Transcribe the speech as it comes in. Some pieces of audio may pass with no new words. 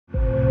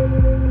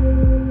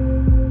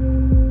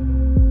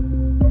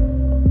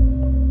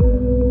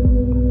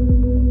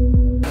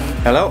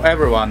Hello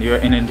everyone, you're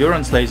in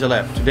Endurance Laser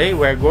Lab. Today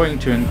we're going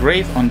to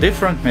engrave on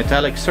different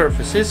metallic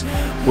surfaces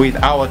with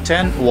our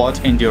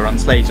 10-watt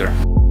endurance laser.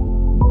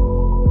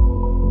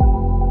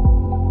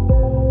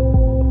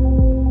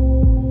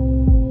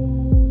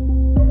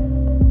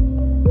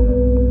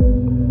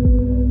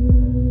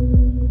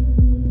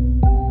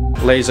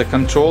 Laser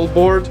control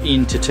board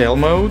in detail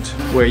mode.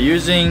 We're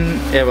using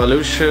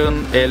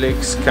Evolution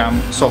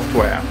LX-CAM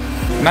software.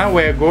 Now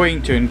we're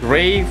going to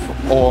engrave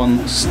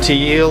on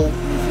steel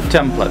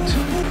template.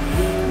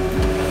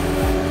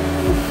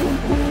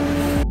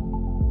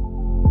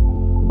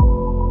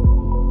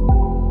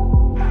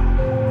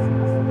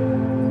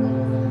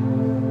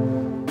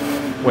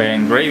 We're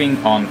engraving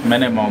on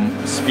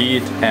minimum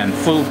speed and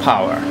full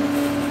power.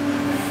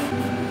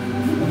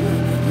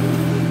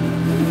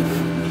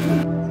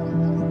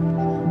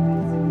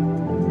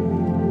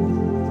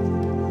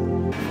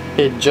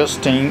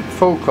 Adjusting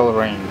focal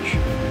range.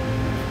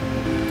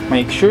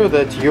 Make sure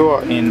that you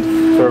are in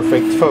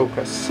perfect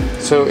focus.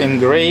 So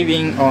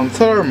engraving on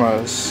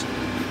thermos,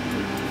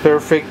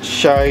 perfect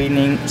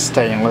shining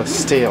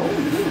stainless steel.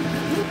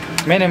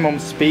 Minimum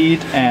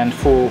speed and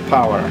full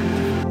power.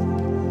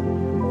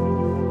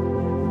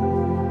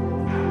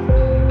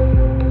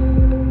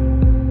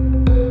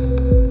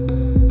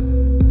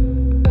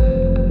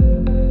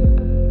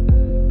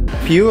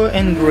 Pure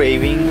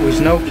engraving with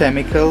no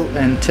chemical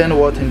and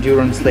 10-watt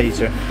endurance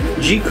laser.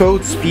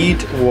 G-code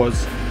speed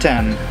was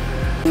 10.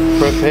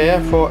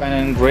 Prepare for an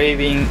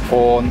engraving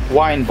on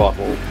wine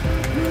bottle.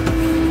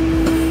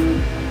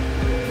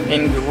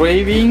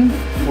 Engraving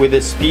with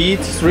a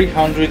speed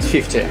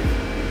 350.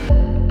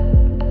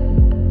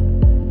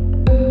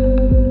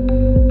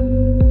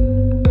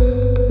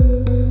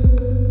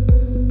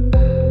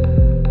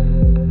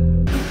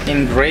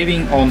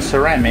 Engraving on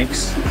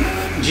ceramics.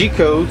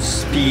 G-code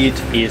speed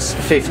is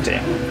 50.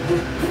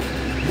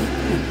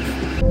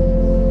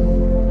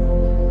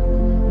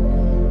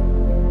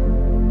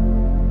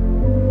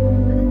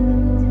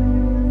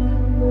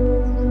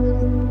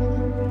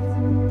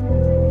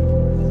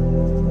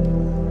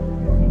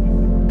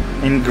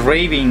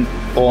 Engraving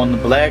on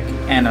black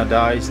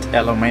anodized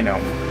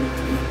aluminum.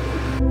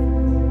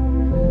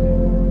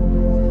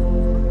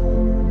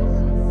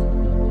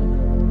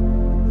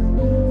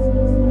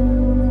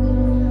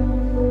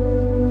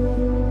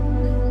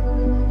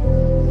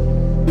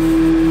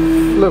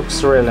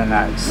 Looks really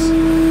nice.